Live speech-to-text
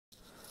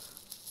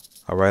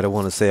All right, I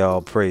want to say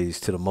all praise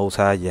to the Most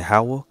High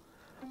Yahweh,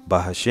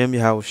 by Hashem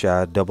Yahweh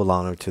Shai, double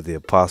honor to the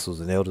apostles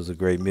and elders of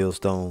Great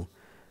Millstone,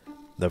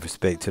 enough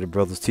respect to the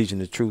brothers teaching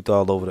the truth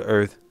all over the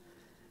earth.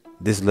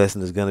 This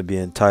lesson is going to be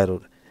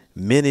entitled,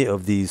 Many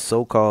of These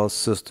So-Called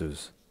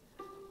Sisters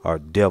Are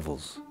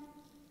Devils.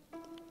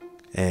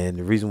 And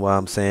the reason why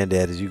I'm saying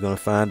that is you're going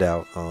to find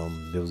out.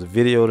 There was a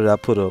video that I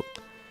put up,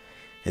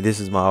 and this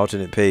is my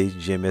alternate page,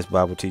 GMS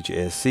Bible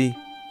Teacher SC.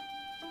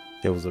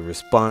 There was a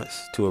response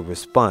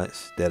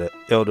that an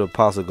Elder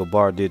Apostle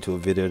Gabar did to a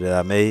video that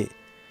I made.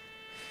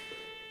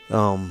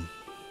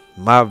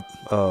 My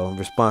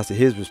response to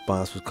his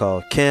response was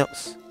called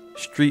Camps,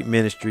 Street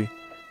Ministry,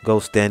 Go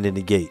Stand in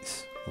the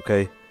Gates.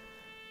 Okay.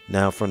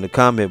 Now from the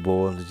comment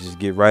board, let's just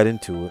get right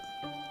into it.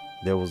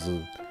 There was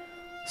a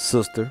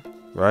sister,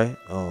 right?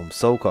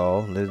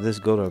 So-called. Let's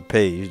go to her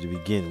page to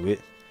begin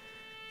with.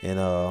 And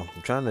I'm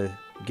trying to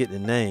get the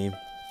name.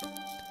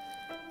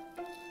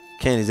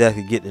 Can't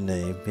exactly get the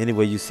name.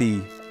 Anyway, you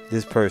see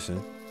this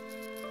person,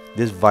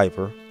 this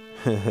Viper,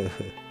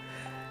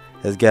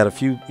 has got a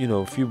few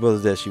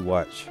brothers that she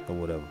watch or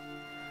whatever.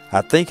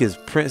 I think it's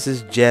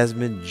Princess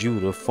Jasmine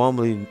Judah,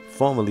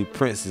 formerly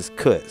Princess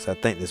Cuts. I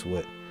think that's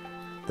what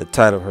the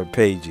title of her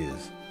page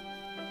is.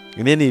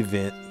 In any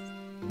event,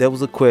 there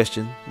was a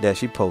question that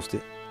she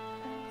posted.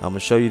 I'm gonna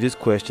show you this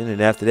question,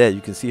 and after that,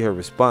 you can see her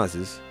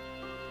responses,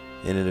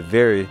 and in a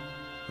very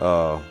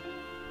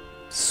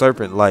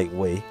serpent-like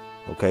way.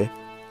 Okay,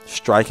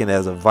 striking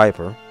as a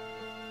viper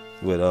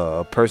with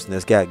a person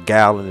that's got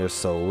guile in their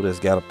soul, that's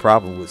got a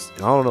problem with, I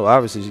don't know,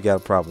 obviously she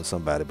got a problem with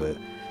somebody, but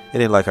it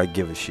ain't like I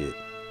give a shit.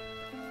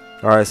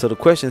 Alright, so the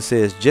question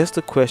says, just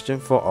a question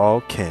for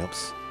all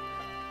camps.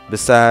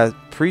 Besides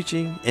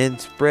preaching and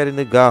spreading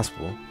the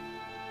gospel,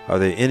 are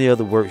there any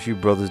other works you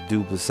brothers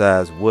do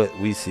besides what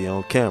we see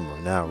on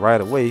camera? Now, right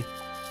away,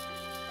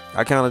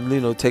 I kind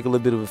of, take a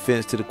little bit of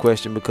offense to the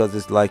question, because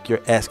it's like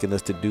you're asking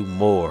us to do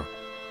more.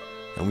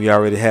 And we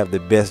already have the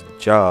best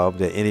job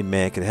that any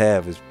man can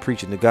have, is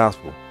preaching the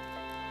gospel.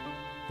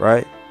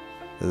 Right?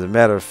 As a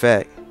matter of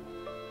fact,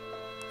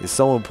 it's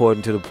so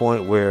important to the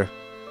point where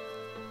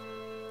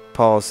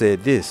Paul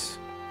said this.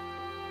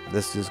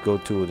 Let's just go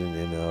to it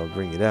and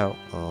bring it out.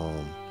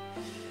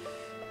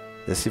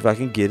 Let's see if I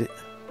can get it.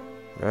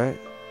 Right?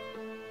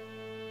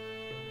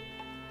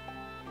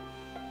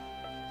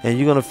 And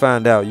you're going to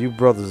find out, you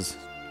brothers,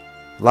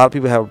 a lot of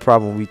people have a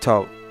problem when we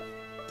talk,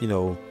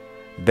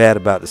 bad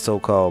about the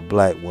so-called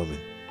black woman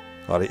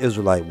or the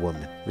Israelite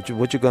woman.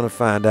 What you're going to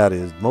find out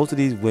is most of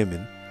these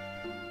women,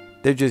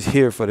 they're just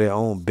here for their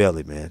own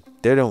belly, man.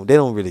 They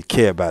don't really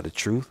care about the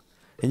truth.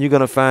 And you're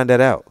going to find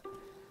that out,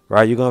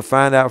 right? You're going to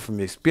find out from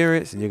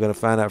experience, and you're going to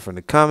find out from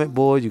the comment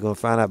board. You're going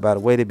to find out by the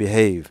way they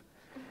behave.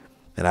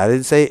 And I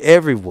didn't say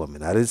every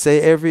woman. I didn't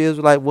say every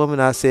Israelite woman.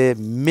 I said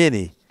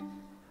many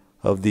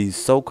of these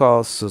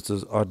so-called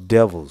sisters are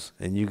devils.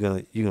 And you're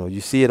going to,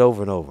 you see it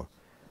over and over.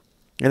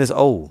 And it's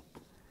old.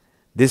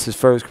 This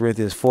is 1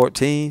 Corinthians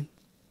 14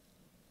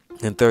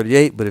 and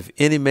 38. But if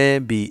any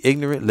man be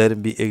ignorant, let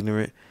him be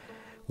ignorant.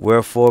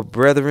 Wherefore,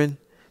 brethren,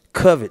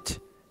 covet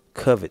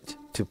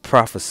to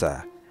prophesy,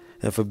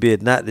 and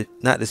forbid not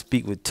to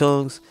speak with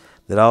tongues,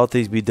 that all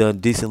things be done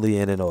decently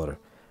and in order.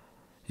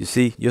 You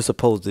see, you're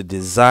supposed to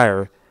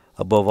desire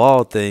above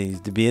all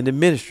things to be in the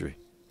ministry,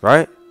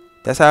 right?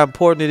 That's how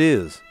important it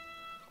is.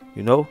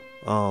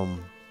 All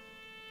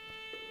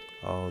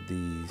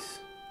these,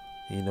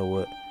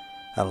 what?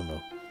 I don't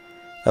know.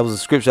 That was a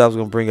scripture I was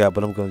going to bring out,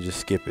 but I'm going to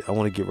just skip it. I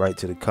want to get right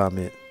to the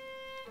comment.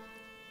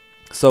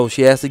 So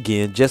she asked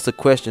again, just a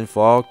question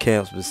for all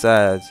camps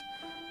besides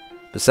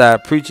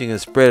preaching and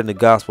spreading the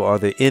gospel, are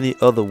there any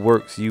other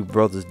works you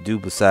brothers do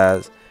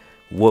besides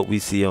what we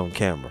see on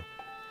camera?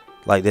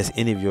 Like that's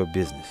any of your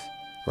business,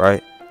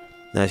 right?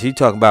 Now she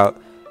talking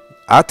about,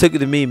 I took it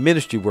to mean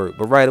ministry work,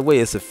 but right away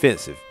it's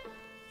offensive.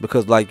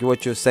 Because like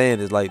what you're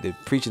saying is like the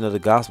preaching of the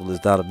gospel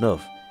is not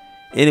enough.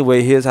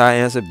 Anyway, here's how I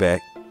answered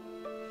back.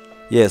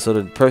 Yeah, so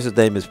the person's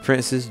name is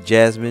Princess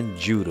Jasmine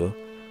Judah,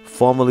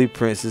 formerly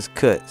Princess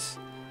Cuts.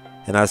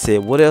 And I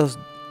said, what else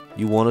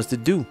you want us to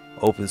do?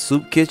 Open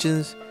soup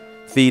kitchens,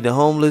 feed the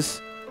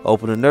homeless,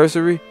 open a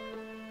nursery?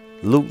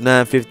 Luke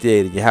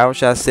 9:58. And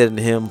Yahushua said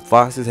unto him,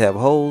 foxes have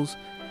holes,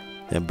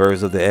 and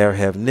birds of the air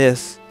have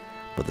nests,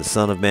 but the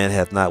Son of Man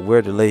hath not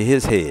where to lay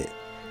his head.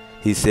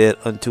 He said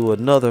unto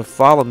another,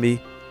 follow me.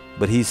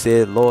 But he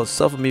said, Lord,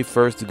 suffer me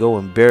first to go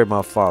and bury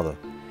my father.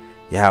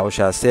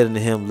 Yahushua said unto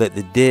him, let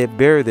the dead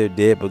bury their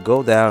dead, but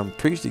go thou and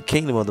preach the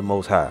kingdom of the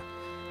Most High.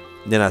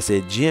 And then I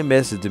said,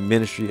 GMS is the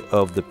ministry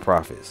of the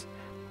prophets.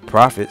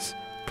 Prophets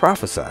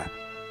prophesy.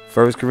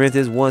 1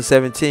 Corinthians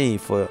 1:17,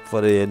 for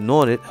the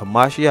anointed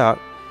Hamashiach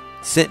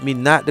sent me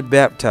not to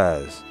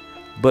baptize,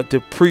 but to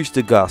preach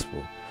the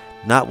gospel,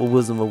 not with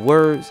wisdom of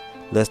words,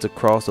 lest the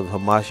cross of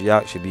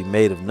Hamashiach should be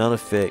made of none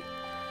effect.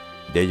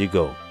 There you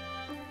go.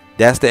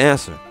 That's the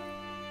answer,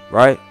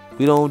 right?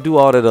 We don't do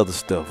all that other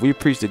stuff. We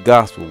preach the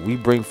gospel. We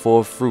bring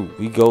forth fruit.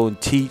 We go and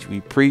teach. We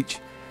preach.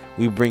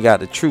 We bring out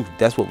the truth.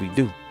 That's what we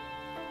do.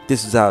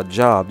 This is our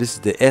job. This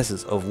is the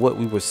essence of what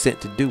we were sent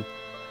to do.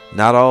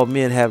 Not all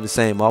men have the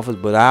same office,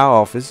 but our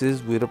office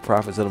is we're the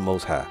prophets of the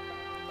Most High.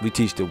 We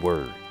teach the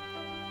word.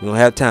 We don't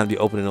have time to be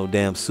opening no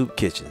damn soup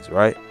kitchens,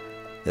 right?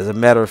 As a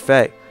matter of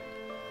fact,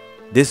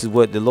 this is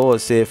what the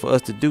Lord said for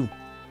us to do.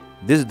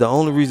 This is the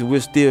only reason we're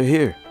still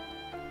here.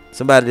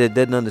 Somebody that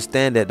doesn't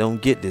understand that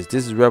don't get this.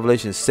 This is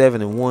Revelation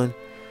 7:1.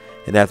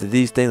 And after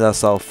these things I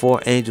saw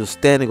 4 angels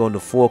standing on the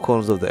 4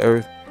 corners of the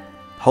earth,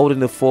 holding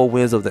the 4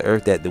 winds of the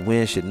earth, that the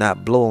wind should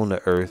not blow on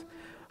the earth,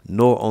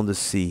 nor on the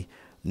sea,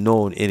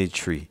 nor on any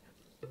tree.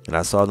 And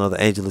I saw another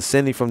angel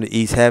ascending from the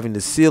east, having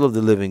the seal of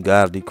the living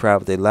God. And he cried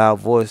with a loud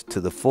voice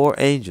to the 4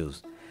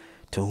 angels,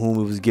 to whom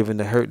it was given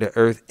to hurt the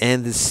earth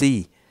and the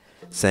sea,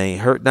 saying,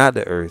 hurt not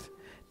the earth,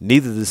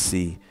 neither the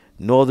sea,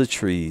 nor the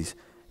trees,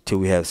 till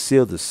we have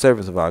sealed the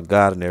servants of our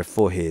God in their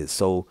foreheads.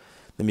 So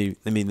let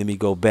me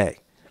go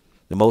back.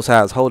 The Most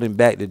High is holding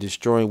back the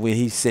destroying when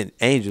he sent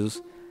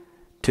angels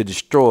to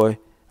destroy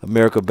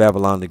America,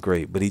 Babylon the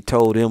Great. But he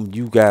told them,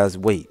 you guys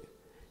wait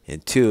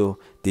until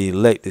the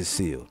elect is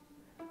sealed.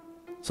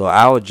 So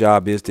our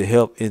job is to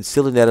help in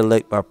sealing that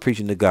elect by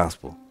preaching the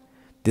gospel.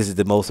 This is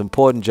the most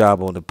important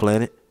job on the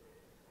planet.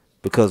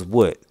 Because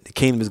what? The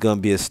kingdom is going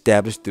to be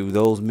established through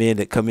those men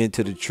that come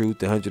into the truth,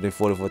 the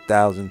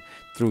 144,000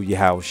 through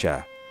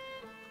Yahushua.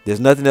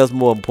 There's nothing else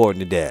more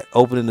important than that.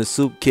 Opening the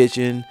soup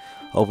kitchen,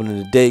 opening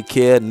the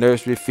daycare,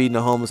 nursery, feeding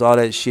the homeless, all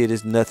that shit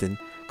is nothing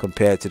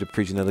compared to the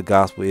preaching of the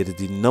gospel. It is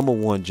the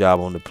 #1 job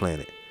on the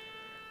planet.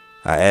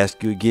 I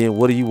ask you again,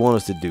 what do you want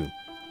us to do?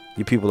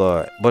 You people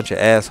are a bunch of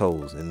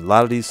assholes. And a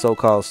lot of these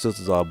so-called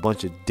sisters are a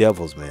bunch of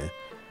devils, man.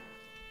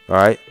 All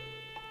right?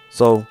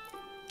 So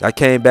I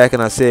came back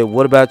and I said,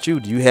 what about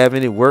you? Do you have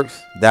any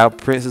works, thou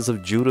princess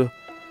of Judah?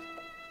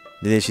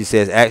 And then she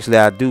says, actually,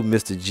 I do,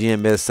 Mr.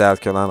 GMS, South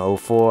Carolina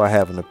 04. I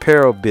have an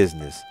apparel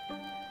business.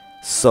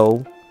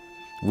 So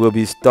we'll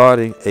be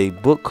starting a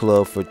book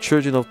club for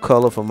children of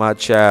color for my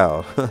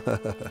child.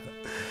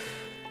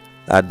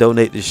 I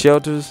donate to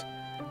shelters,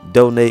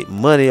 donate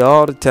money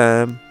all the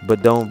time,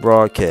 but don't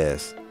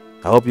broadcast.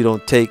 I hope you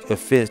don't take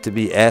offense to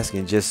be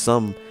asking. Just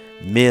some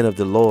men of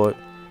the Lord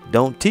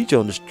don't teach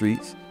on the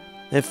streets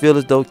and feel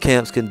as though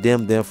camps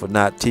condemn them for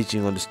not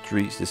teaching on the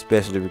streets,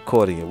 especially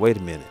recording it. Wait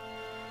a minute.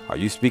 Are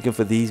you speaking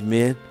for these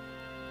men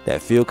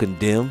that feel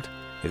condemned?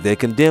 If they're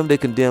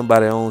condemned by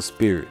their own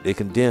spirit. They're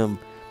condemned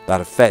by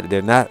the fact that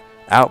they're not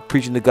out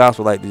preaching the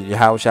gospel like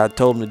Yahushua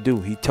told them to do.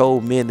 He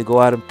told men to go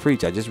out and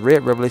preach. I just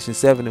read Revelation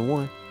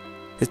 7:1.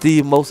 It's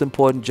the most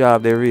important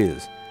job there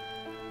is.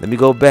 Let me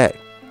go back.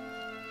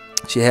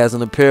 She has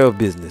an apparel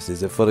business.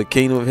 Is it for the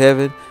kingdom of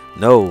heaven?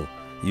 No.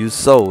 You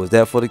sow. Is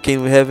that for the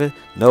kingdom of heaven?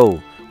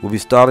 No. We'll be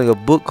starting a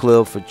book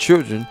club for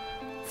children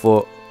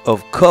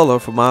of color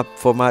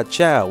for my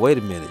child. Wait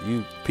a minute.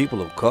 You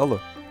people of color.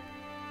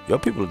 Your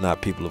people are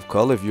not people of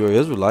color. If you're an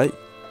Israelite,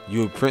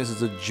 you're a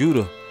princess of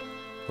Judah.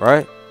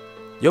 Right?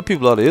 Your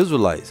people are the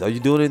Israelites. Are you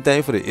doing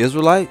anything for the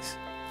Israelites?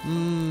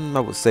 I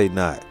would say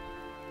not.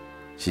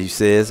 She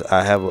says,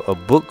 I have a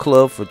book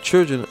club for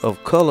children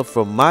of color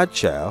for my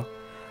child.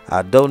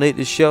 I donate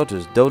to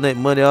shelters, donate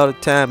money all the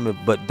time,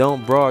 but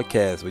don't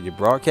broadcast. Well, you're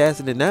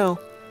broadcasting it now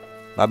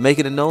by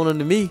making it known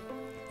unto me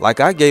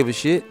like I gave a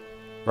shit,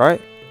 right?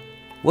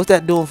 What's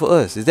that doing for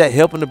us? Is that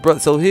helping the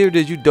brother? So here it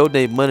is, you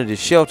donate money to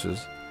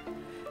shelters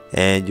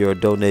and you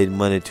donate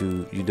money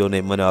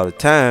all the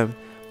time,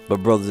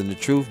 but brothers in the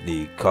truth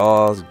need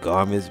cars,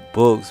 garments,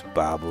 books,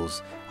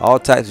 Bibles, all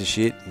types of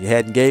shit. You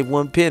hadn't gave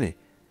 1 penny,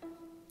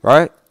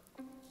 right?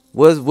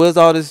 Where's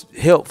all this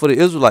help for the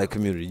Israelite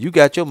community? You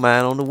got your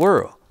mind on the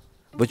world,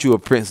 but you're a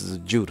princess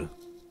of Judah.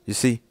 You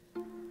see?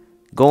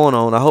 Going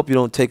on, I hope you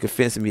don't take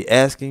offense at me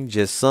asking.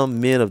 Just some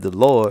men of the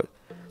Lord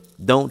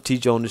don't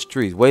teach on the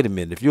streets. Wait a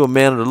minute. If you're a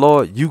man of the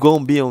Lord, you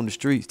going to be on the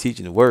streets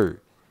teaching the word.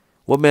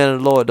 What man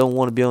of the Lord don't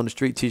want to be on the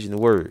street teaching the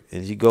word?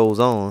 And she goes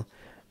on.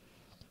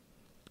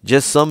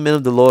 Just some men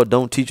of the Lord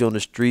don't teach on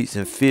the streets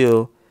and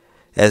feel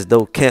as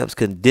though camps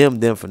condemn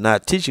them for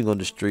not teaching on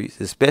the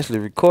streets, especially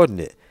recording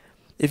it.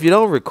 If you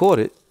don't record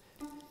it,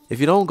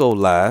 if you don't go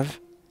live,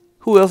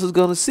 who else is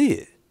going to see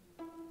it?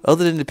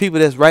 Other than the people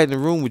that's right in the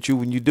room with you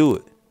when you do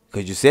it.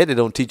 Because you said they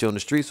don't teach on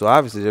the street, so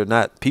obviously they're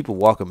not people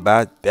walking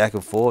by back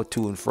and forth,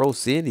 to and fro,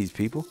 seeing these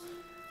people.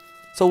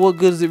 So what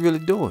good is it really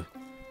doing?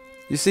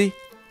 You see?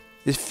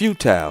 It's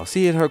futile.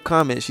 See, in her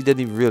comments, she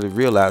doesn't even really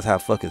realize how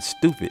fucking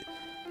stupid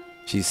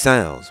she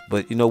sounds.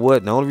 But you know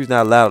what? The only reason I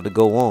allowed it to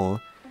go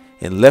on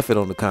and left it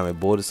on the comment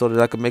board is so that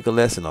I could make a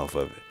lesson off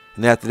of it.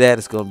 And after that,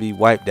 it's going to be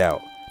wiped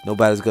out.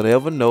 Nobody's going to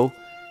ever know,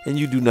 and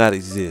you do not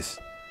exist.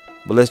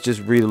 But let's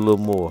just read a little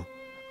more.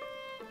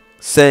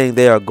 Saying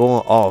they are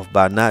going off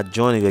by not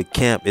joining a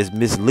camp is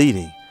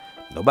misleading.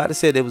 Nobody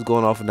said they was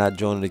going off and not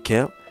joining the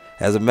camp.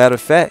 As a matter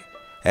of fact,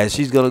 as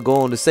she's going to go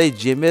on to say,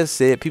 GMS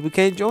said people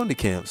can't join the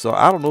camp. So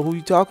I don't know who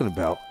you're talking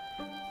about.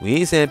 We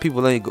ain't saying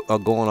people are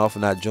going off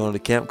and not joining the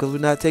camp because we're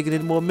not taking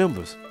any more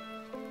members.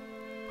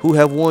 Who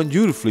have warned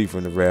you to flee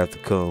from the wrath to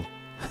come?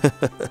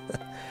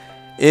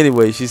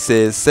 Anyway, she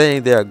says,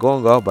 saying they are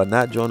going off by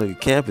not joining the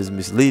camp is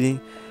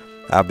misleading.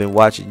 I've been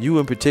watching you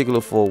in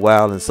particular for a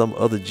while, and some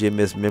other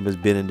GMS members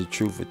been in the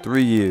truth for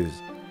 3 years.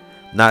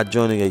 Not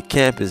joining a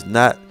camp is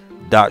not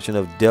doctrine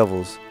of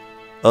devils.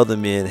 Other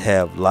men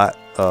have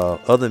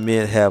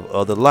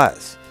other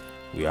lots.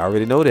 We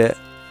already know that.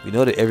 We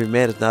know that every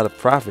man is not a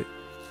prophet,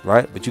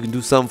 right? But you can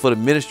do something for the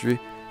ministry.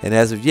 And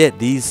as of yet,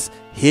 these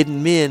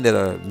hidden men that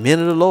are men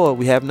of the Lord,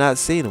 we have not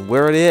seen them.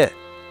 Where are they at?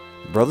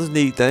 Brothers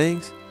need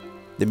things.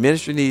 The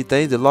ministry need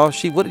things. The lost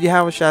sheep. What did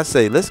Yahushua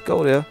say? Let's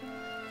go there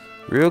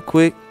real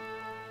quick.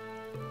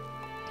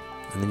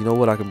 And then you know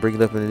what? I can bring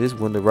it up into this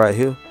window right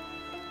here.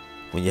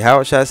 When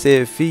Yahushua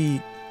said,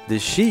 feed the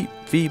sheep,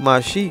 feed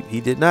my sheep, he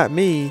did not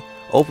mean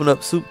open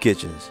up soup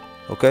kitchens.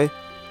 Okay?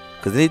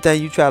 Because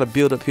anything you try to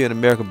build up here in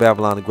America,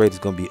 Babylon the Great is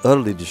going to be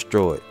utterly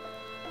destroyed.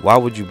 Why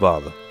would you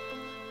bother?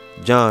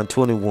 John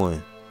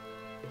 21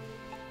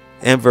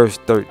 and verse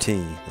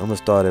 13. I'm going to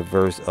start at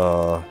verse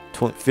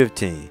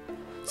 15.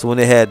 So when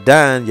they had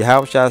dined,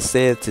 Yahushua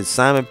said to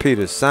Simon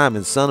Peter,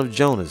 Simon, son of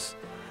Jonas,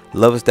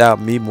 lovest thou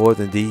me more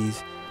than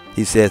these?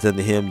 He saith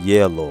unto him,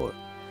 Yea, Lord.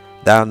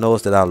 Thou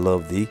knowest that I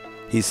love thee.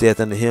 He saith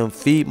unto him,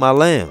 Feed my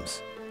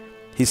lambs.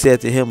 He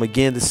said to him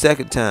again the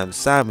second time,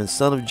 Simon,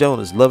 son of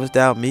Jonas, lovest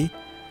thou me?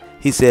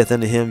 He saith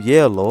unto him,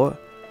 Yea, Lord.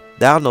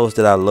 Thou knowest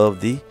that I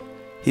love thee.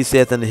 He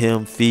saith unto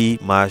him,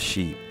 Feed my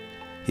sheep.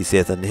 He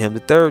saith unto him the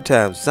third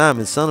time,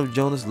 Simon, son of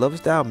Jonas,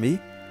 lovest thou me?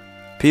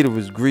 Peter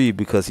was grieved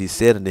because he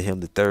said unto him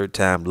the third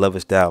time,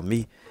 Lovest thou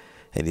me?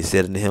 And he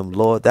said unto him,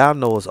 Lord, thou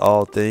knowest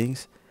all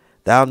things.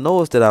 Thou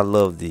knowest that I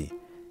love thee.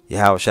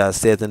 Yahushua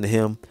saith unto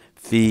him,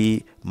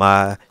 Feed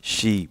my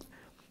sheep.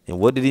 And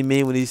what did he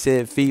mean when he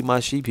said feed my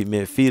sheep? He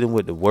meant feed them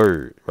with the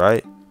word,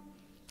 right?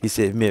 He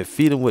said he meant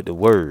feed them with the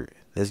word.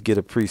 Let's get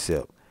a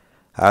precept.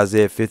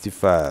 Isaiah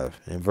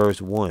 55 and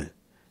verse 1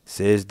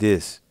 says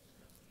this.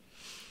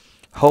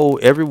 Ho,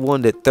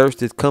 everyone that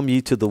thirsteth, come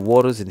ye to the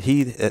waters, and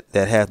he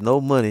that hath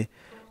no money,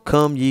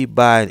 come ye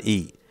buy and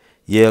eat.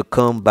 Yea,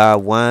 come buy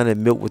wine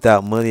and milk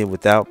without money and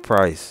without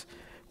price.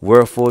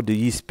 Wherefore do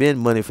ye spend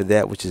money for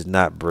that which is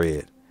not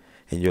bread,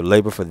 and your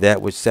labor for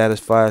that which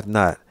satisfieth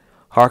not?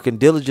 Hearken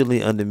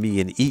diligently unto me,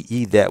 and eat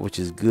ye that which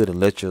is good, and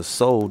let your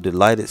soul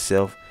delight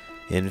itself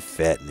in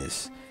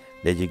fatness.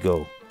 There you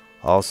go.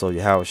 Also,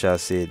 Yahushua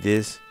said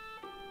this,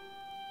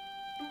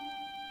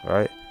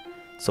 right?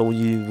 So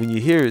when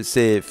you hear it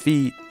said,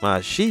 feed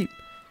my sheep,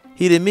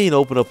 he didn't mean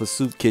open up a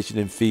soup kitchen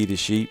and feed the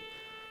sheep.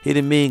 He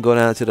didn't mean go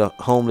down to the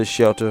homeless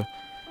shelter,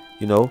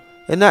 you know.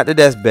 And not that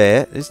that's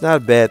bad. It's not a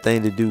bad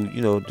thing to do,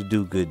 you know, to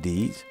do good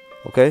deeds,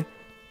 okay?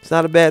 It's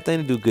not a bad thing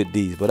to do good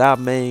deeds, but our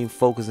main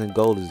focus and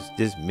goal is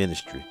this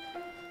ministry.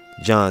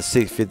 John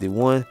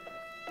 6:51.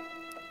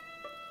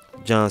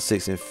 John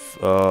 6 and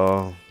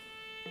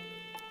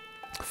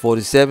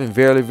 47.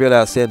 Verily, verily,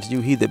 I say unto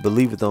you, he that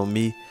believeth on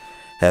me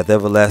hath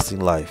everlasting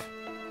life.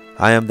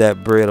 I am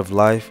that bread of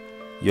life.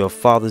 Your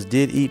fathers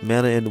did eat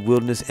manna in the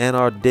wilderness and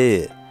are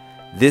dead.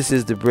 This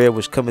is the bread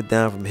which cometh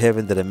down from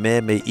heaven, that a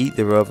man may eat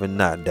thereof and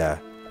not die.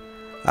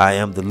 I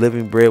am the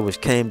living bread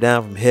which came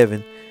down from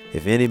heaven.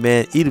 If any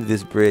man eat of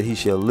this bread, he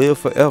shall live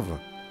forever.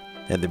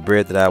 And the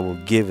bread that I will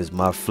give is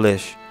my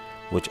flesh,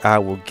 which I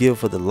will give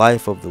for the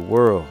life of the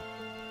world.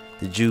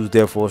 The Jews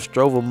therefore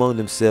strove among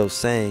themselves,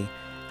 saying,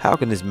 How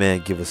can this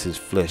man give us his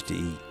flesh to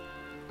eat?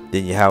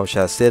 Then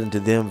Yahushua said unto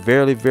them,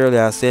 Verily, verily,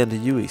 I say unto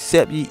you,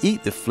 except ye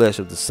eat the flesh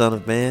of the Son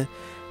of Man,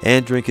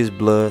 and drink his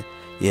blood,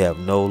 ye have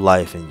no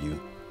life in you.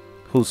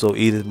 Whoso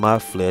eateth my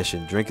flesh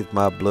and drinketh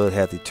my blood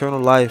hath eternal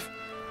life,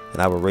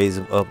 and I will raise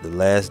him up the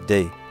last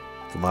day.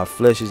 For my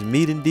flesh is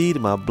meat indeed,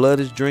 and my blood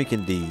is drink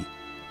indeed.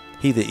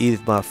 He that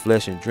eateth my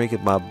flesh and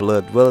drinketh my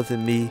blood dwelleth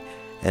in me,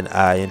 and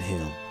I in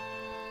him.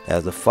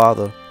 As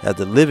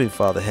the living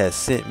Father hath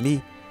sent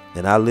me,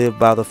 and I live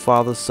by the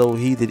Father, so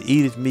he that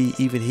eateth me,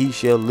 even he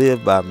shall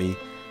live by me.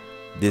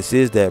 This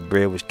is that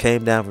bread which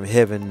came down from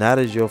heaven, not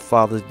as your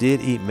fathers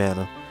did eat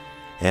manna,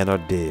 and are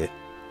dead.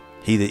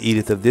 He that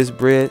eateth of this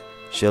bread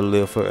shall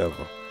live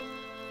forever.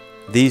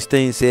 These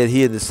things said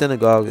he in the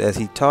synagogue as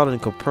he taught in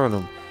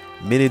Capernaum.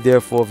 Many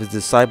therefore of his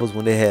disciples,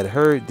 when they had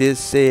heard this,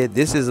 said,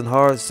 This is an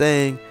hard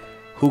saying,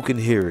 who can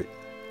hear it?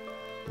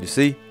 You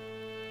see?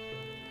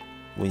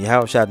 When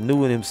Yahushua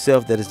knew in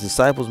himself that his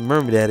disciples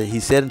murmured at it, he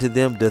said unto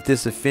them, Doth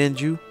this offend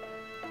you?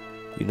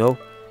 You know?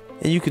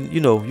 And you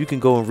can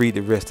go and read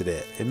the rest of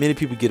that. And many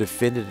people get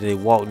offended and they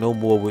walk no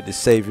more with the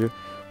Savior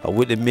or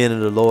with the men of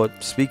the Lord,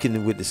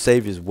 speaking with the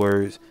Savior's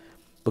words,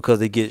 because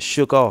they get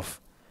shook off,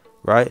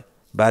 right,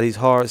 by these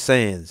hard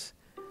sayings.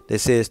 They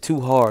say it's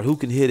too hard. Who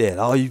can hear that?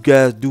 All you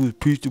guys do is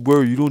preach the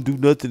word. You don't do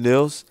nothing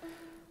else.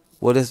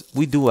 Well,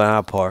 we do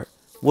our part.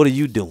 What are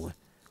you doing?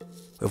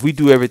 If we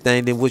do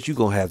everything, then what you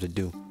going to have to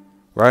do,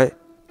 right?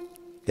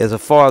 As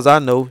far as I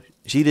know,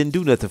 she didn't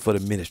do nothing for the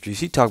ministry.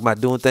 She talked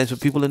about doing things for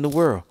people in the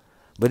world.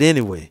 But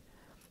anyway,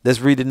 let's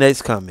read the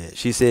next comment.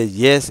 She says,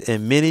 yes,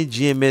 and many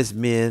GMS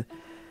men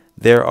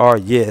there are,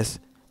 yes.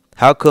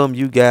 How come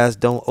you guys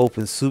don't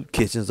open soup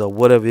kitchens or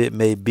whatever it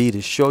may be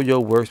to show your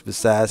works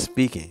besides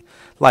speaking?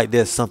 Like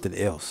there's something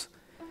else.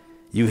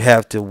 You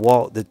have to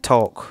walk the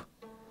talk.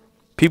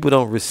 People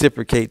don't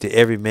reciprocate to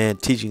every man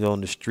teaching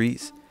on the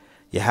streets.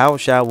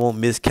 Yahushua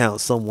won't miscount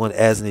someone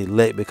as an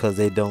elect because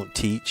they don't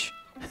teach.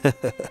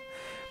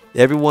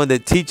 Everyone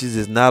that teaches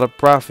is not a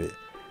prophet.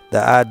 The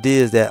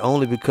idea is that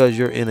only because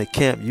you're in a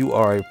camp you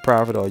are a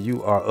prophet or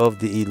you are of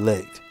the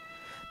elect.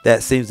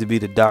 That seems to be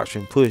the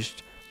doctrine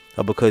pushed,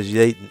 or because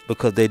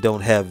they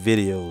don't have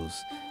videos.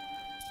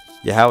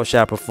 Yahweh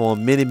shall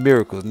perform many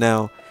miracles.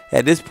 Now,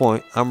 at this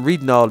point, I'm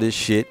reading all this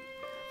shit,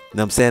 and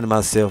I'm saying to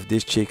myself,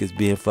 this chick is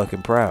being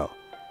fucking proud.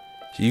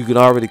 You can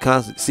already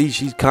see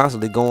she's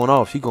constantly going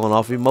off. She's going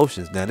off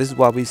emotions. Now, this is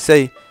why we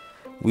say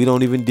we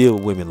don't even deal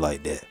with women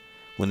like that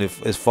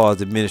as far as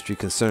the ministry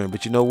concerned.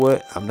 But you know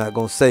what? I'm not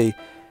going to say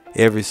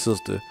every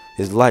sister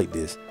is like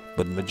this.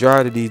 But the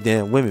majority of these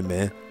damn women,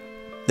 man,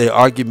 they're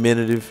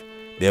argumentative.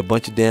 They're a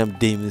bunch of damn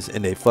demons,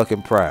 and they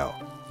fucking proud.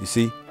 You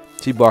see?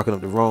 She barking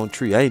up the wrong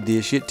tree. I ain't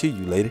did shit to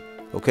you, lady.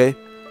 Okay?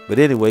 But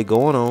anyway,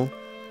 going on.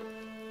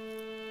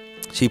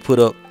 She put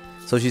up.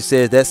 So she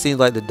says that seems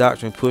like the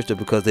doctrine pushed her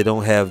because they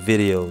don't have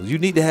videos. You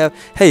need to have.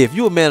 Hey, if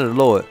you're a man of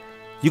the Lord,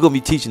 you're going to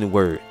be teaching the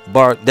word.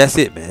 That's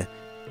it, man.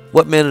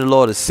 What man of the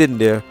Lord is sitting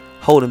there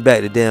holding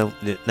back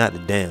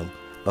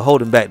but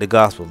holding back the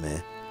gospel,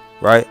 man?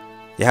 Right?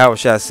 Yahweh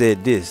Shah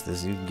said this.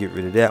 You can get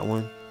rid of that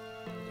one.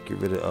 Get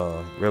rid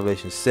of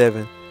Revelation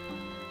 7.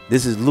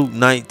 This is Luke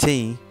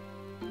 19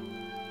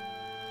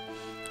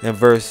 and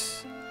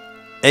verse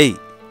 8.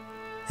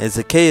 And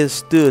Zacchaeus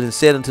stood and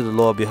said unto the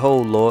Lord,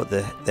 Behold, Lord,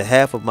 the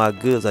half of my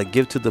goods I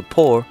give to the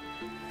poor,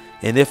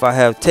 and if I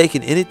have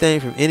taken anything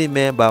from any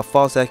man by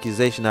false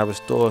accusation, I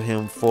restore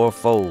him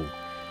fourfold.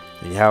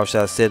 And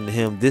Yahushua said unto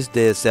him, This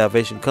day is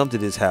salvation come to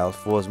this house,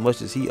 for as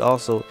much as he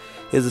also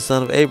is the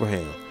son of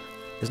Abraham.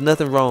 There's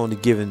nothing wrong to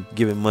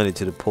giving money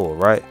to the poor,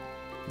 right?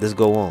 Let's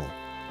go on.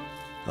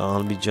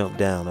 Let me jump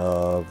down.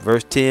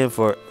 Verse 10,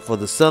 for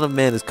the Son of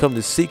Man is come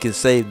to seek and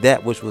save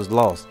that which was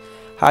lost.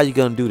 How you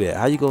going to do that?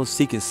 How you going to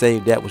seek and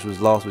save that which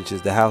was lost, which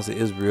is the house of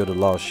Israel, the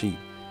lost sheep?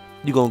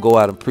 You're going to go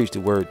out and preach the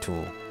word to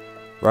them,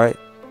 right?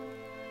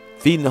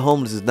 Feeding the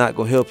homeless is not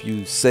going to help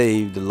you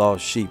save the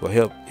lost sheep or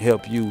help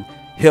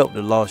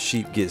the lost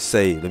sheep get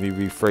saved. Let me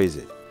rephrase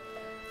it.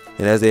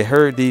 And as they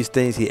heard these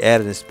things, he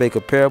added and spake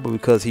a parable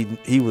because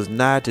he was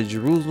nigh to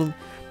Jerusalem,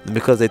 and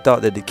because they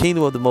thought that the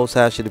kingdom of the Most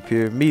High should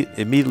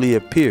immediately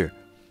appear.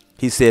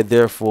 He said,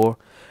 Therefore,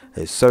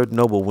 a certain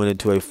noble went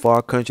into a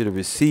far country to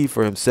receive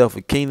for himself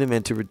a kingdom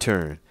and to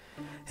return.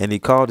 And he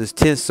called his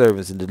 10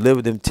 servants and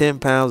delivered them 10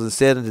 pounds and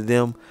said unto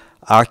them,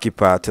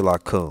 Occupy till I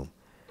come.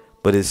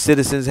 But his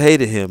citizens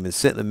hated him and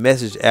sent a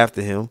message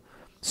after him,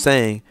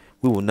 saying,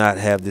 We will not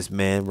have this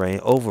man reign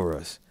over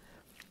us.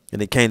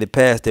 And it came to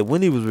pass that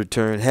when he was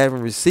returned,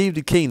 having received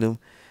the kingdom,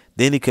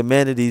 then he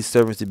commanded these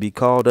servants to be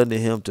called unto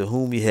him to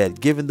whom he had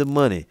given the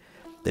money,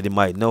 that he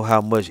might know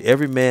how much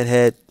every man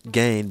had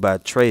gained by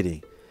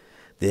trading.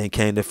 Then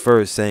came the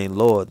first, saying,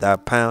 Lord, thy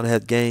pound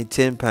hath gained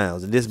 10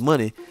 pounds. And this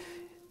money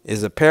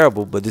is a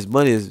parable, but this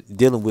money is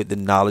dealing with the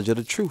knowledge of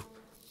the truth.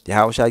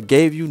 Yahweh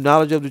gave you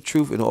knowledge of the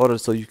truth in order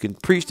so you can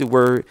preach the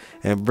word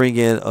and bring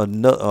in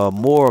a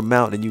more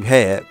amount than you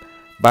had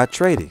by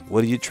trading.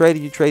 What are you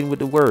trading? You're trading with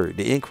the word.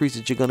 The increase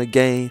that you're going to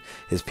gain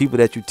is people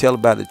that you tell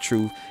about the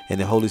truth, and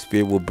the Holy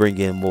Spirit will bring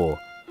in more.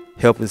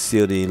 Help and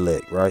seal the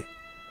elect, right?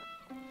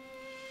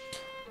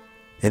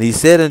 And he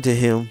said unto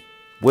him,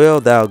 Well,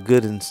 thou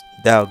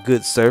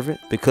good servant,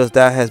 because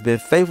thou hast been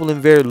faithful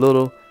in very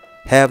little,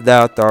 have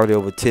thou authority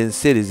over 10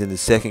 cities. And the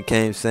second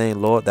came,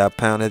 saying, Lord, thy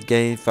pound hath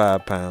gained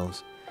 5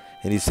 pounds.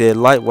 And he said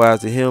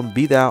likewise to him,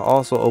 Be thou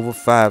also over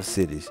 5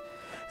 cities.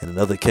 And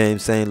another came,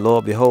 saying,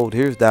 Lord, behold,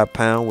 here's thy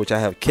pound, which I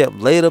have kept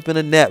laid up in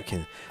a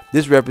napkin.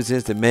 This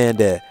represents the man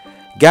that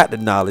got the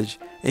knowledge,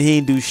 and he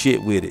ain't do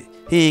shit with it.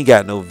 He ain't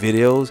got no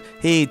videos.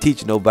 He ain't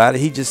teaching nobody.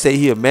 He just say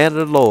he a man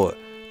of the Lord,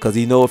 because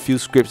he know a few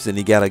scripts, and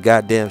he got a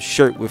goddamn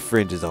shirt with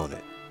fringes on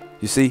it.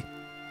 You see?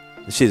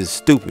 This shit is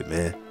stupid,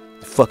 man.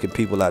 The fucking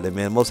people out there,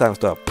 man. Most times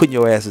start putting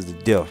your asses to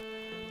death,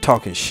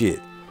 talking shit.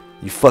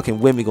 You fucking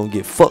women gonna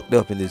get fucked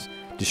up in this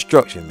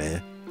destruction,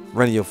 man.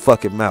 Running your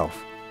fucking mouth.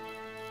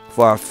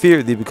 For I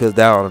fear thee, because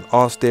thou art an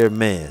austere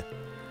man.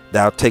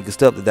 Thou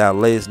takest up that thou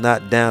layest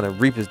not down, and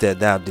reapest that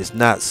thou didst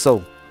not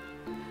sow.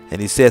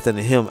 And he saith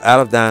unto him,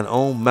 Out of thine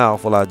own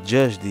mouth will I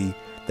judge thee,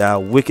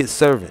 thou wicked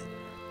servant.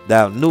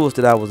 Thou knewest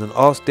that I was an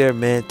austere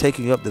man,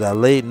 taking up that I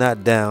laid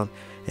not down,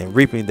 and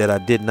reaping that I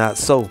did not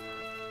sow.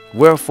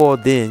 Wherefore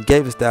then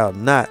gavest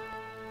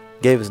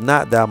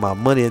not thou my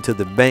money into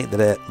the bank,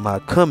 that at my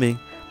coming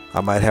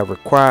I might have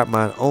required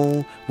mine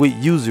own with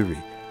usury?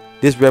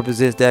 This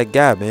represents that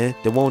guy, man,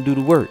 that won't do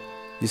the work.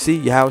 You see,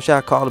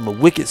 Yahushua called him a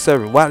wicked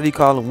servant. Why did he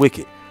call him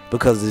wicked?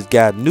 Because this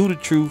guy knew the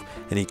truth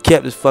and he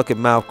kept his fucking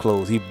mouth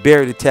closed. He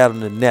buried the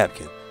talent in a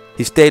napkin.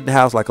 He stayed in the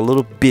house like a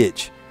little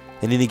bitch.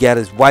 And then he got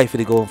his wife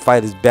to go and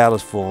fight his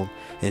battles for him.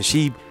 And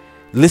she,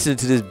 listening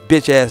to this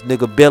bitch ass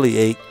nigga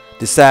bellyache,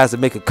 decides to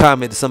make a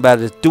comment to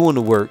somebody that's doing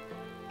the work,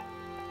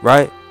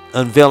 right?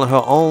 Unveiling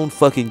her own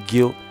fucking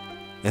guilt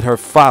and her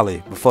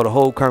folly before the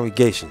whole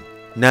congregation.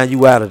 Now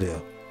you out of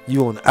there.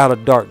 You on outer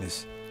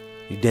darkness,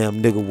 you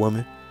damn nigger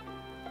woman.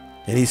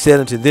 And he said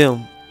unto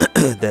them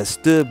that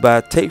stood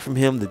by, Take from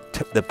him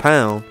the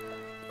pound,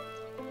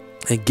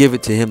 and give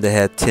it to him that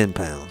had 10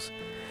 pounds.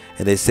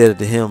 And they said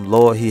unto him,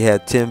 Lord, he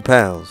had 10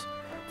 pounds.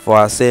 For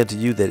I say unto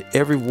you that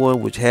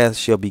everyone which hath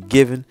shall be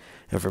given,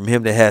 and from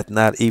him that hath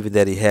not, even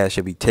that he hath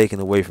shall be taken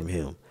away from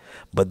him.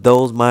 But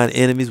those mine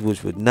enemies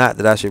which would not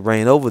that I should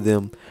reign over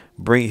them,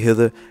 bring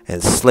hither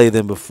and slay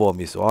them before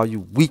me. So all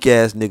you weak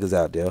ass niggas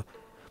out there,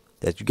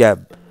 that you got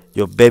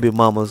your baby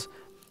mamas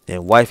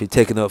and wifey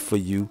taking up for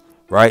you,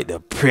 right? The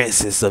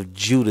princess of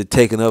Judah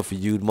taking up for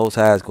you. The Most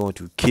High is going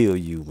to kill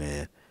you,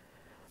 man.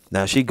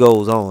 Now she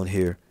goes on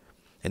here,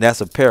 and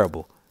that's a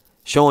parable,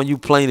 showing you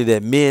plainly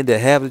that men that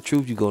have the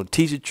truth, you're going to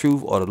teach the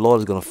truth, or the Lord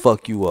is going to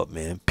fuck you up,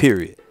 man.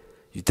 Period.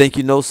 You think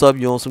you know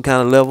something, you're on some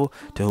kind of level,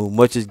 to whom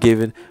much is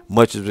given,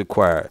 much is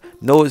required.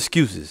 No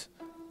excuses.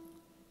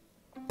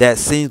 That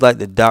seems like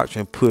the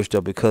doctrine pushed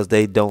up because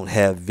they don't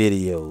have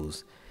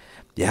videos.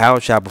 Yahweh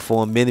shall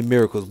perform many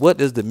miracles. What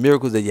does the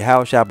miracles that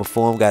Yahweh shall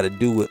perform got to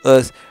do with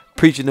us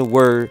preaching the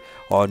word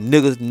or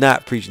niggas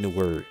not preaching the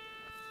word?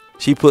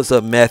 She puts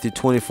up Matthew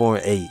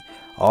 24:8.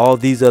 All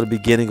these are the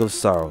beginning of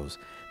sorrows.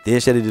 Then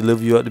shall he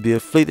deliver you up to be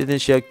afflicted,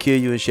 and shall kill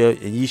you,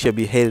 and ye shall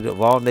be hated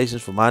of all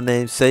nations for my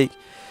name's sake.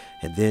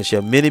 And then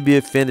shall many be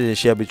offended, and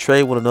shall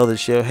betray one another, and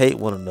shall hate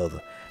one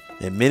another.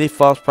 And many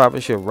false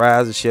prophets shall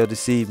rise, and shall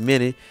deceive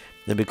many.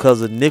 And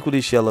because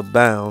iniquity shall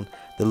abound,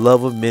 the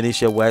love of many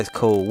shall wax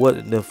cold. What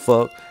in the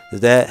fuck does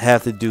that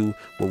have to do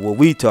with what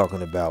we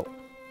talking about?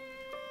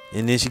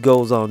 And then she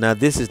goes on. Now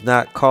this is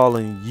not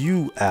calling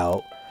you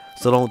out,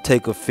 so don't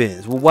take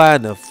offense. Well, why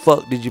in the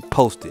fuck did you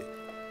post it?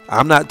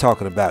 I'm not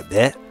talking about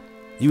that.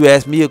 You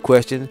asked me a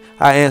question,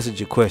 I answered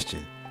your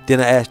question.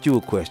 Then I asked you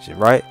a question,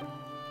 right?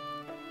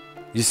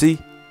 You see?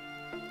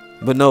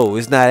 But no,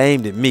 it's not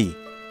aimed at me.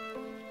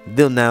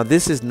 Now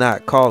this is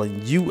not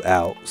calling you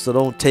out, so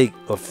don't take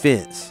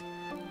offense.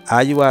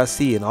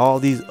 IUIC and all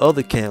these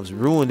other camps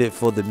ruined it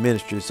for the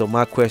ministry, so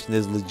my question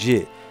is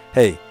legit.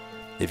 Hey,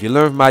 if you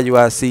learn from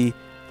IUIC,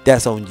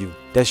 that's on you.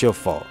 That's your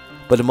fault.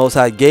 But the Most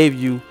High gave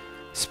you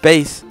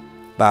space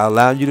by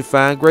allowing you to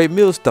find great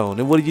millstone.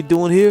 And what are you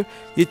doing here?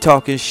 You're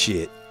talking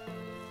shit.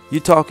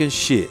 You're talking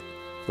shit,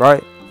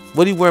 right?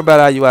 What are you worrying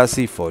about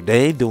IUIC for?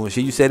 They ain't doing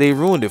shit. You said they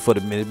ruined it for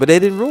the ministry, but they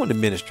didn't ruin the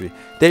ministry.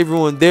 They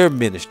ruined their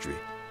ministry.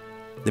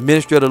 The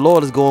ministry of the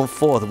Lord is going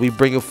forth, and we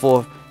bringing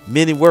forth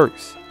many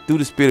works through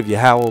the spirit of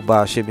Yahweh by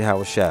Hashem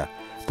Yahweh Shai.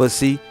 But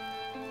see,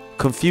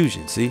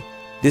 confusion. See,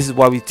 this is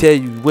why we tell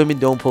you women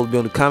don't supposed to be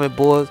on the comment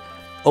boards,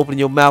 opening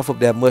your mouth up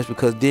that much,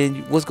 because then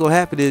what's gonna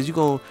happen is you're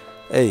gonna,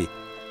 hey,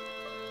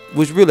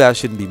 which really I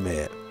shouldn't be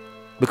mad,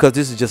 because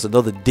this is just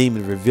another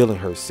demon revealing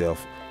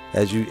herself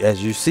as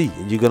you see,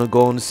 and you're gonna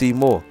go on to see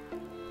more.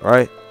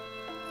 Right?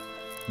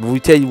 But we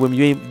tell you women,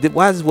 you ain't.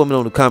 Why is this woman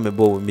on the comment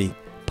board with me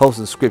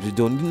posting scriptures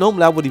doing?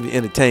 Normally I wouldn't even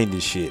entertain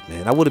this shit,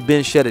 man. I would have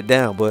been shut it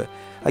down, but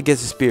I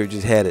guess the spirit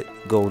just had it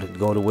go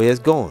the way it's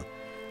going,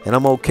 and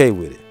I'm okay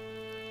with it.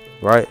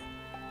 Right?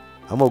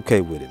 I'm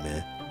okay with it,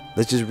 man.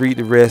 Let's just read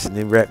the rest and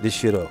then wrap this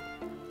shit up.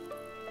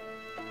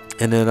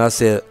 And then I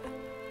said,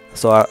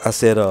 so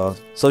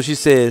she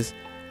says,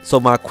 so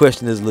my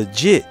question is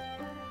legit,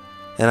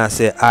 and I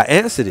said I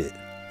answered it.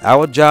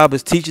 Our job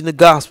is teaching the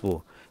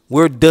gospel.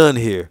 We're done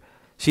here.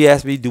 She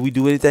asked me, do we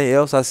do anything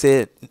else? I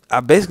said, I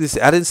basically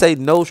said, I didn't say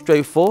no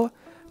straightforward,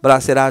 but I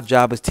said our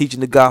job is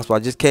teaching the gospel. I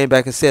just came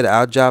back and said it.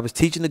 Our job is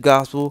teaching the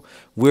gospel.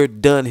 We're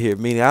done here,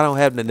 meaning I don't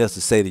have nothing else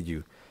to say to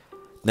you.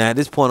 Now at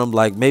this point, I'm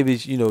like, maybe,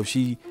 you know,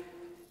 she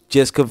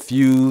just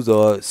confused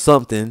or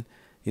something.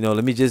 You know,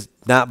 let me just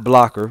not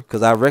block her,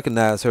 because I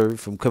recognize her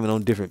from coming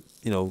on different,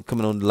 you know,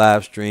 coming on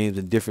live streams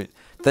and different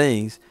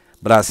things.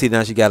 But I see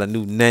now she got a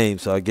new name,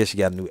 so I guess she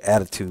got a new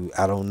attitude.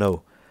 I don't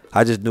know.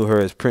 I just knew her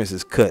as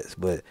Princess Cuts,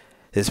 but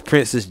it's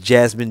Princess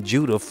Jasmine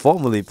Judah,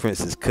 formerly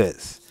Princess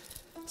Cuts.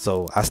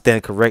 So I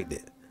stand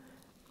corrected.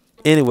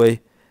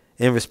 Anyway,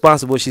 in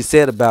response to what she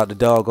said about the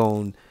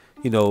doggone,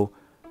 you know,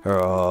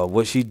 her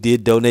what she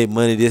did, donate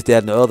money, this,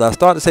 that, and the other, I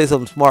started to say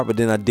something smart, but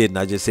then I didn't.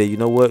 I just said, you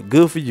know what,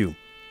 good for you.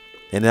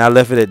 And then I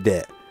left it at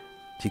that.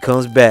 She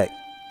comes back.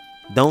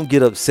 Don't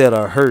get upset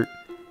or hurt.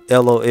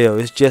 LOL.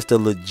 It's just a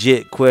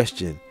legit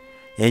question.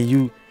 And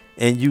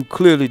you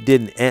clearly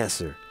didn't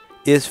answer.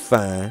 It's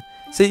fine.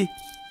 See,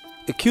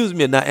 accuse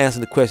me of not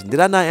answering the question.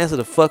 Did I not answer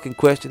the fucking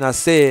question? I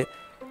said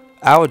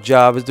our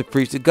job is to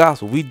preach the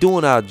gospel. We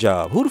doing our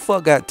job. Who the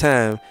fuck got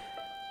time?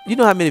 You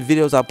know how many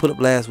videos I put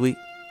up last week?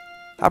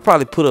 I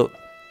probably put up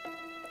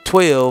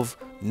 12,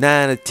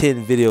 9 or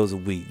 10 videos a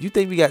week. You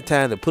think we got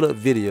time to put up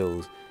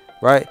videos,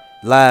 right?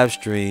 Live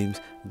streams,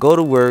 go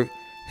to work,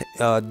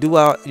 do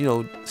our, you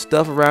know,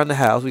 stuff around the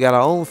house. We got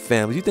our own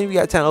families. You think we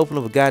got time to open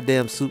up a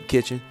goddamn soup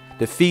kitchen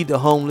to feed the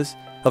homeless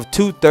of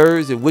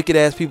 2/3 and wicked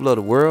ass people of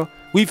the world?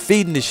 We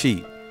feeding the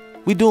sheep.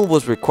 We doing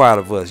what's required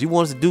of us. You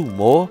want us to do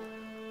more?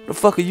 What the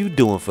fuck are you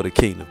doing for the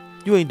kingdom?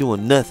 You ain't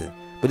doing nothing.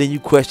 But then you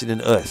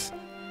questioning us,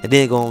 and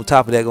then go on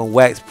top of that, gonna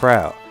wax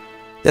proud.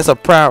 That's a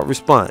proud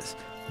response.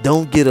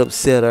 Don't get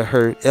upset or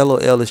hurt.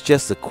 LOL. It's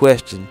just a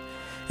question,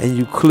 and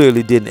you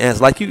clearly didn't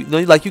answer. Like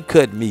you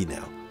cut me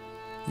now.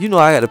 You know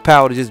I got the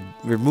power to just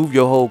remove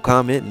your whole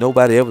comment.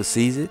 Nobody ever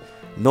sees it,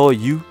 nor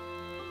you.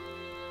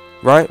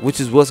 Right?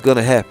 Which is what's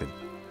gonna happen.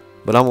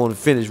 But I'm gonna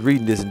finish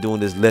reading this and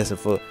doing this lesson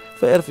for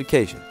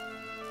edification.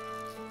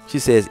 She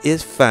says,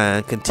 it's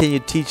fine. Continue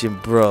teaching,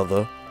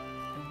 brother.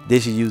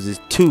 Then she uses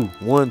 2,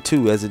 1,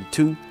 2, as in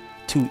two,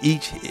 to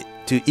each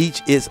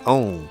its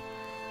own.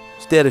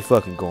 Steady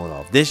fucking going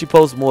off. Then she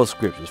posts more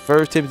scriptures.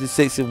 1 Timothy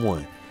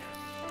 6:1.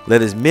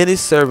 Let as many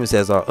servants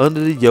as are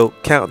under the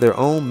yoke count their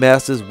own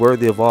masters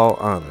worthy of all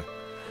honor,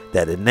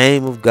 that the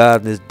name of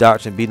God and his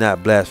doctrine be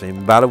not blasphemed.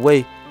 And by the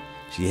way,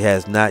 she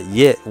has not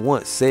yet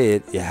once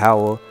said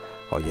Yahweh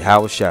or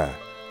Yahweh Shai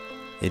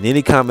in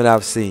any comment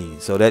I've seen.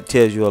 So that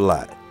tells you a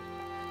lot.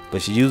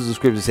 But she uses the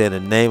scripture saying,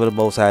 the name of the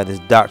Most High and his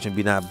doctrine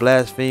be not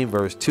blasphemed.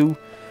 Verse 2.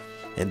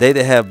 And they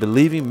that have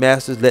believing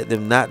masters, let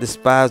them not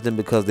despise them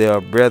because they are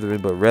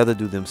brethren, but rather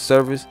do them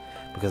service,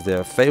 because they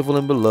are faithful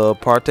and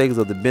beloved, partakers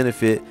of the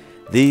benefit.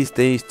 These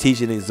things teach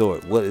and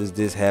exhort. What does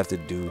this have to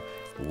do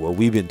with what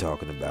we've been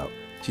talking about?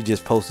 She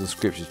just posted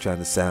scriptures trying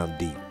to sound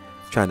deep,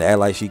 trying to act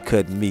like she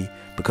cutting me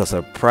because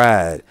her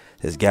pride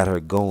has got her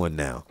going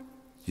now.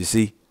 You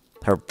see?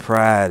 Her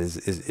pride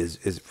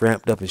is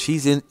ramped up, and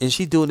she's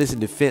doing this in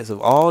defense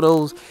of all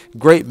those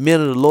great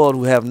men of the Lord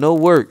who have no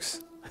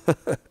works.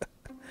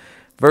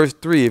 Verse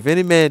 3, if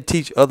any man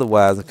teach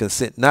otherwise and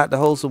consent not to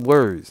wholesome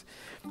words,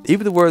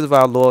 even the words of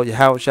our Lord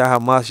Yahweh Shai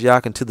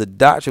HaMashiach, and to the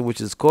doctrine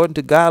which is according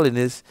to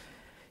godliness,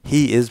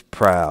 he is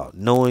proud,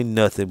 knowing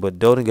nothing, but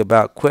doting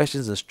about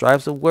questions and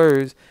strifes of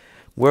words,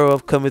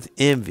 whereof cometh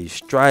envy,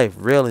 strife,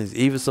 railings,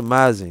 even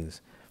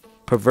surmisings,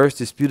 perverse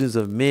disputings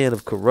of men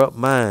of corrupt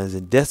minds,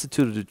 and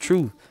destitute of the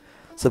truth,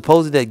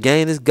 supposing that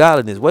gain is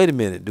godliness. Wait a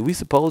minute. Do we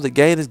suppose that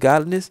gain is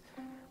godliness?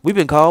 We've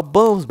been called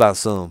bums by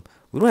some.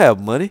 We don't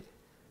have money.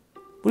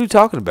 What are you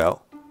talking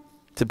about?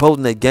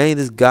 Supposing that gain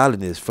is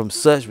godliness. From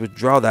such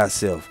withdraw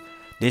thyself.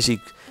 Then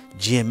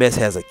GMS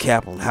has a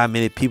cap on how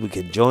many people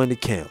can join the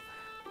camp.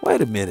 Wait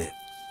a minute.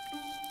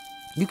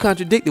 You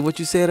contradicted what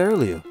you said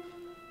earlier.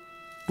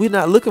 We're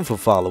not looking for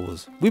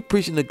followers. We're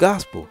preaching the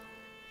gospel.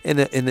 And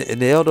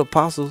the elder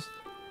apostles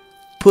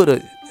put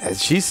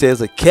as she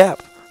says, a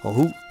cap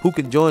on who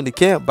can join the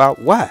camp. About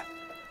why?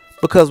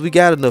 Because we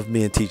got enough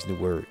men teaching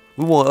the word.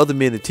 We want other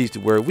men to teach the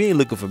word. We ain't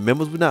looking for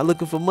members. We're not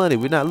looking for money.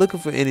 We're not looking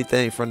for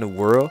anything from the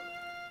world.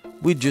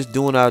 We're just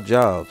doing our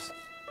jobs.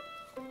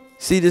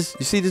 See this?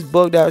 You see this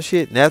bugged out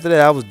shit? And after that,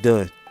 I was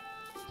done.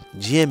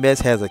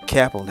 GMS has a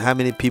cap on how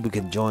many people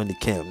can join the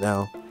camp.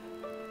 Now,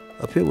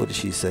 up here, what did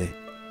she say?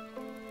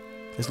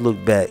 Let's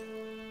look back.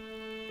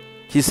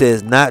 She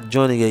says, not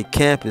joining a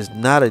camp is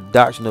not a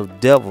doctrine of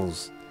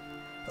devils.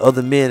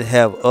 Other men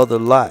have other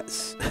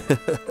lots.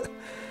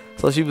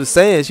 So she was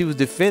saying, she was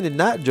defending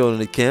not joining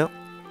the camp.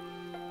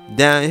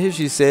 Down here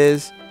she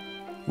says,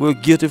 we're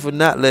guilty for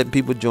not letting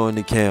people join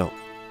the camp.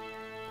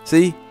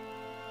 See?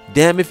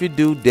 Damn if you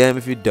do, damn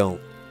if you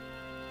don't.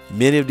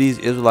 Many of these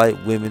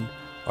Israelite women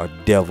are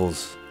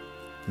devils.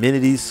 Many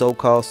of these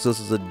so-called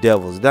sisters are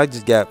devils. And I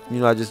just got,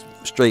 I just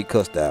straight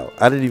cussed out.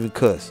 I didn't even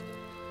cuss.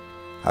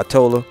 I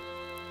told her,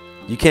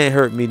 you can't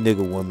hurt me,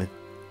 nigga woman.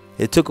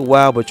 It took a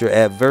while, but your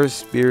adverse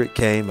spirit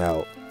came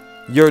out.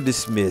 You're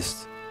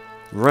dismissed.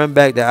 Run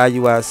back to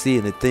IUIC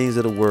and the things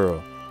of the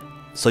world.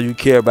 So you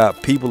care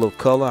about people of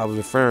color? I was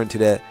referring to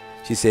that.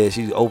 She said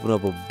she'd open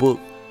up a book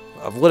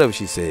of whatever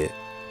she said.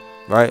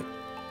 Right?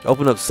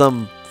 Open up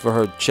something for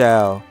her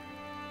child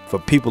for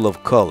people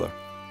of color.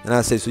 And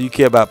I say, so you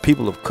care about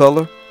people of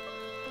color?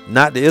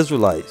 Not the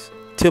Israelites.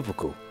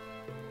 Typical.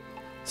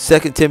 2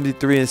 Timothy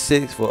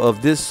 3:6, for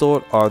of this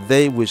sort are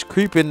they which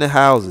creep into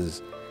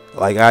houses,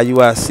 like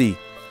IUIC,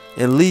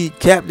 and lead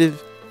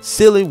captive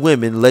silly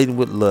women laden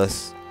with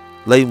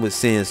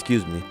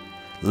sin,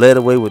 led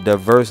away with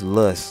diverse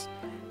lusts,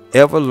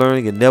 ever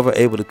learning and never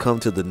able to come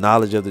to the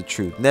knowledge of the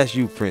truth. And that's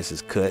you,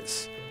 Princess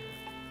Cuts.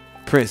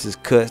 Princess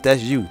Cuts,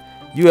 that's you.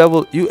 You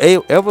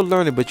ever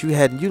learning, but you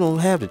don't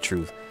have the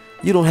truth.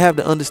 You don't have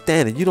the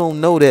understanding. You don't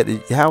know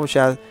that Yahweh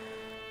Shai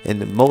and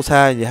the Most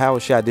High and Yahweh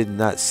Shai did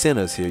not send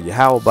us here.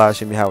 Yahweh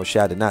Ba'ashem Yahweh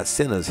Shai did not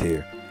send us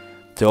here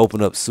to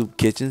open up soup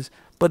kitchens,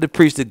 but to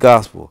preach the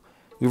gospel.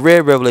 We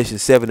read Revelation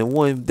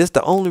 7:1. That's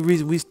the only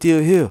reason we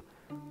still here.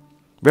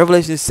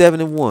 Revelation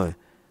 7:1.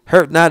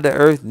 Hurt not the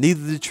earth,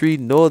 neither the tree,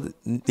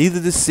 neither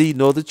the sea,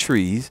 nor the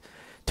trees,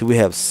 till we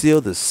have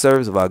sealed the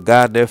servants of our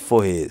God in their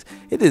foreheads.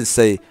 It didn't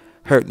say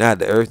hurt not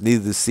the earth,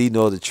 neither the sea,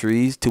 nor the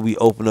trees, till we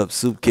open up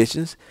soup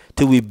kitchens,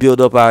 till we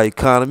build up our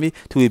economy,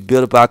 till we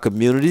build up our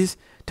communities,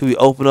 till we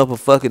open up a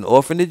fucking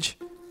orphanage,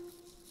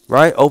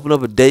 right? Open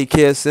up a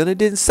daycare center. It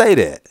didn't say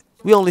that.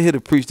 We only here to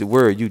preach the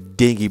word, you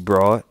dingy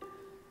broad.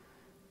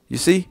 You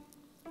see?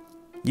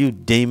 You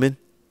demon.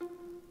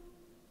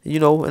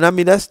 And I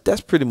mean, that's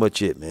pretty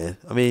much it, man.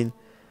 I mean,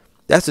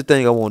 that's the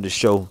thing I wanted to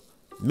show.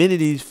 Many of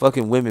these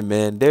fucking women,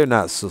 man, they're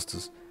not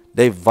sisters.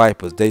 They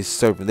vipers, they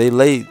serpents. They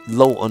lay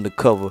low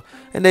undercover,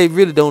 and they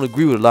really don't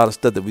agree with a lot of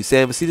stuff that we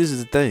say. But see, this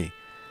is the thing.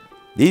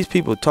 These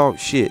people talk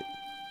shit,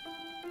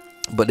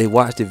 but they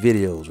watch the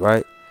videos,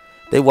 right?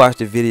 They watch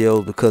the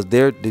videos because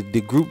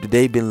the group that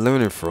they've been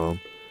learning from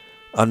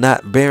are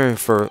not bearing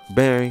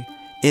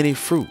any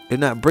fruit. They're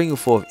not bringing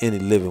forth any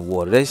living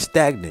water. They're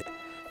stagnant.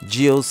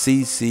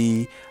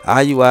 GOCC,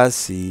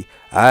 IUIC,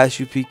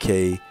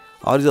 ISUPK,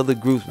 all these other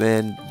groups,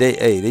 man,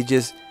 they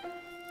just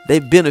they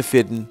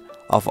benefiting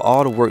off of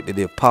all the work that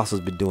the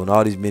apostles been doing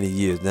all these many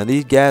years. Now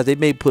these guys, they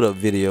may put up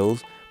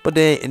videos, but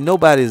they ain't, and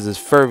nobody is as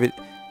fervent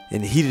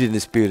and heated in the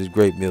spirit as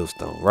Great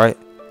Millstone, right?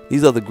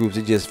 These other groups,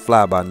 they just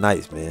fly by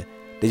nights, man.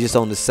 They just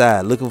on the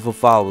side, looking for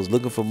followers,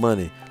 looking for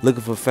money,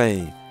 looking for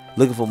fame,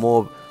 looking for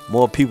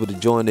more people to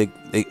join their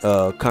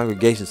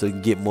congregation so they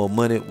can get more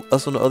money.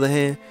 Us, on the other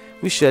hand,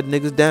 we shut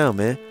niggas down,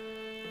 man.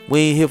 We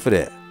ain't here for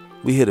that.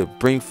 We here to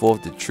bring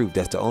forth the truth.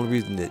 That's the only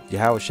reason that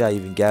Yahweh Shai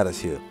even got us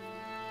here.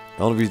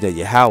 The only reason that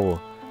Yahweh,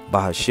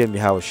 by Hashem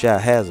Yahweh Shai,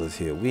 has us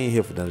here. We ain't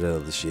here for none of that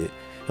other shit.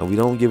 And we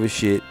don't give a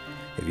shit.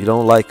 If you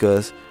don't like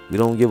us, we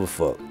don't give a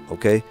fuck,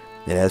 okay?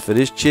 And as for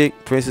this chick,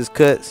 Princess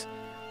Cuts,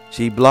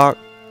 she blocked.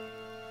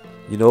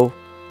 You know,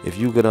 if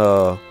you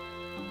can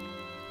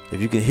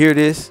hear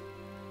this,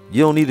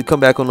 you don't need to come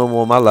back on no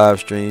more of my live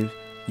streams.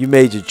 You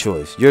made your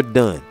choice. You're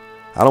done.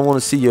 I don't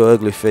want to see your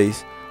ugly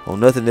face on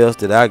nothing else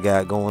that I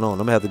got going on. I'm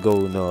gonna have to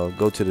go and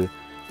go to the,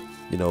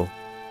 you know,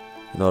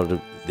 in order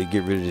to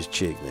get rid of this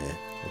chick, man.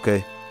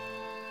 Okay.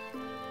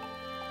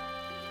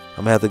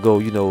 I'm gonna have to go,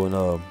 you know, and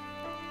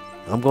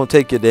I'm gonna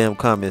take your damn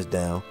comments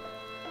down.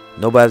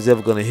 Nobody's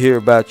ever gonna hear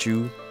about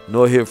you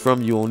nor hear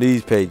from you on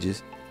these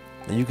pages.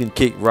 And you can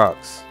kick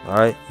rocks,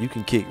 alright? You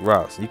can kick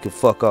rocks. You can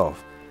fuck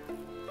off.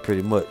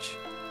 Pretty much.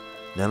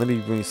 Now let me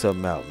bring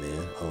something out,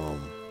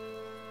 man.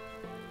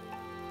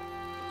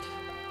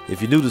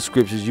 If you knew the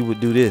scriptures, you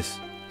would do this.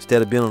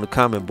 Instead of being on the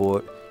comment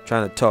board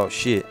trying to talk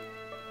shit,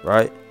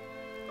 right?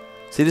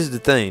 See, this is the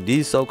thing.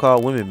 These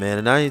so-called women, man,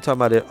 and I ain't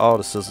talking about all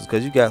the sisters,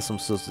 because you got some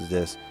sisters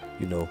that's,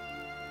 you know,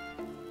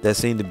 that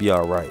seem to be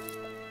alright.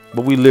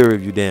 But we leery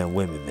of you damn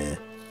women, man,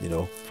 you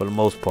know, for the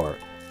most part.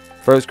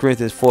 1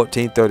 Corinthians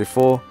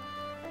 14:34.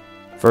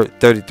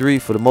 33,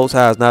 for the Most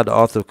High is not the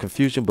author of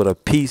confusion, but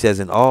of peace, as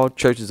in all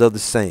churches of the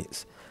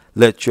saints.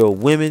 Let your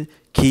women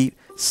keep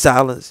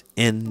silence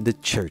in the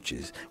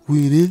churches.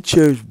 We ain't in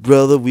church,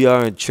 brother. We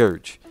are in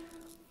church.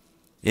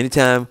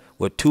 Anytime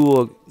where two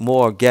or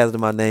more are gathered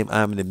in my name,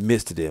 I'm in the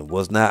midst of them.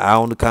 Was not I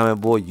on the comment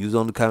board, you's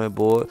on the comment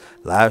board,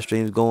 live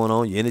streams going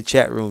on, you're in the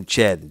chat room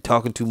chatting,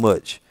 talking too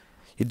much.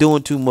 You're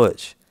doing too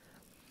much.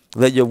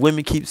 Let your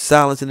women keep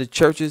silence in the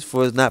churches,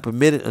 for it is not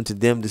permitted unto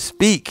them to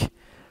speak,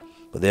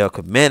 but they are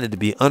commanded to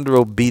be under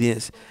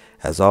obedience,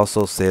 as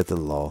also saith the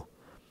law.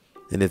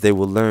 And if they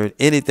will learn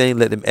anything,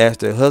 let them ask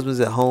their husbands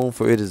at home,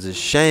 for it is a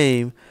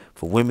shame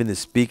for women to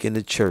speak in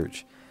the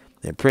church.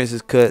 And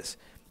Princess Cuts,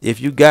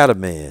 if you got a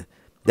man,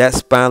 that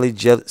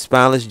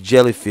spineless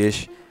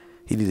jellyfish,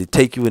 he need to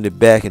take you in the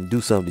back and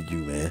do something to you,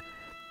 man.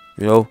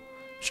 You know,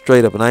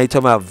 straight up. And I ain't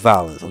talking about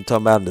violence. I'm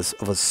talking about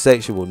of a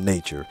sexual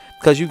nature,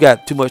 because you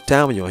got too much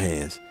time on your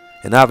hands.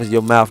 And obviously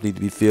your mouth needs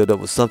to be filled up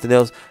with something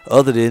else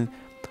other than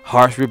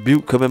harsh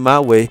rebuke coming my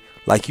way,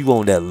 like you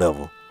on that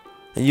level.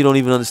 And you don't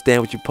even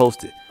understand what you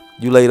posted.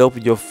 You laid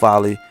open your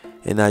folly,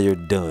 and now you're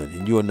done.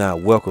 And you are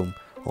not welcome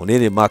on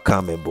any of my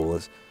comment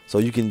boards. So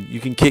you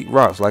can kick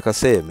rocks, like I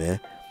said,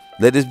 man.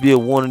 Let this be a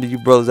warning to you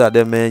brothers out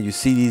there, man. You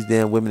see these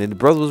damn women, and the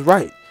brother was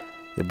right.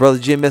 The brother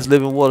GMS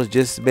Living Waters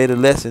just made a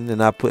lesson,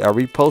 and I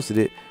reposted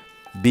it.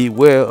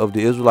 Beware of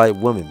the Israelite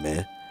women,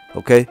 man.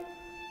 Okay?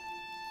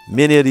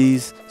 Many of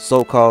these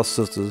so-called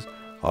sisters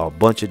are a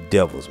bunch of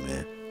devils,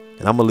 man.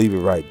 And I'm going to leave it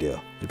right there.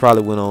 It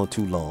probably went on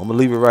too long. I'm going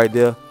to leave it right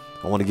there.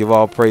 I want to give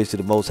all praise to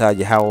the Most High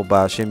Yahweh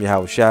by Hashem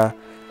Yahweh Shai.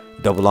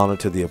 Double honor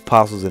to the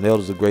apostles and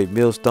elders of Great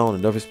Millstone.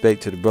 Enough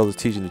respect to the brothers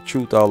teaching the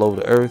truth all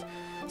over the earth.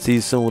 See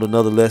you soon with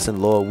another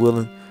lesson, Lord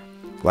willing.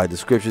 Like the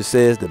scripture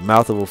says, the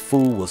mouth of a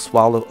fool will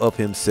swallow up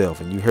himself.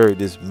 And you heard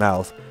this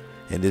mouth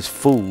and this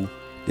fool,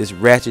 this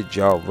ratchet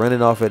jaw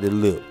running off at the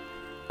lip.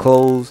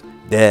 Close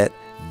that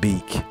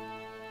beak.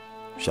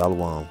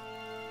 Shalom.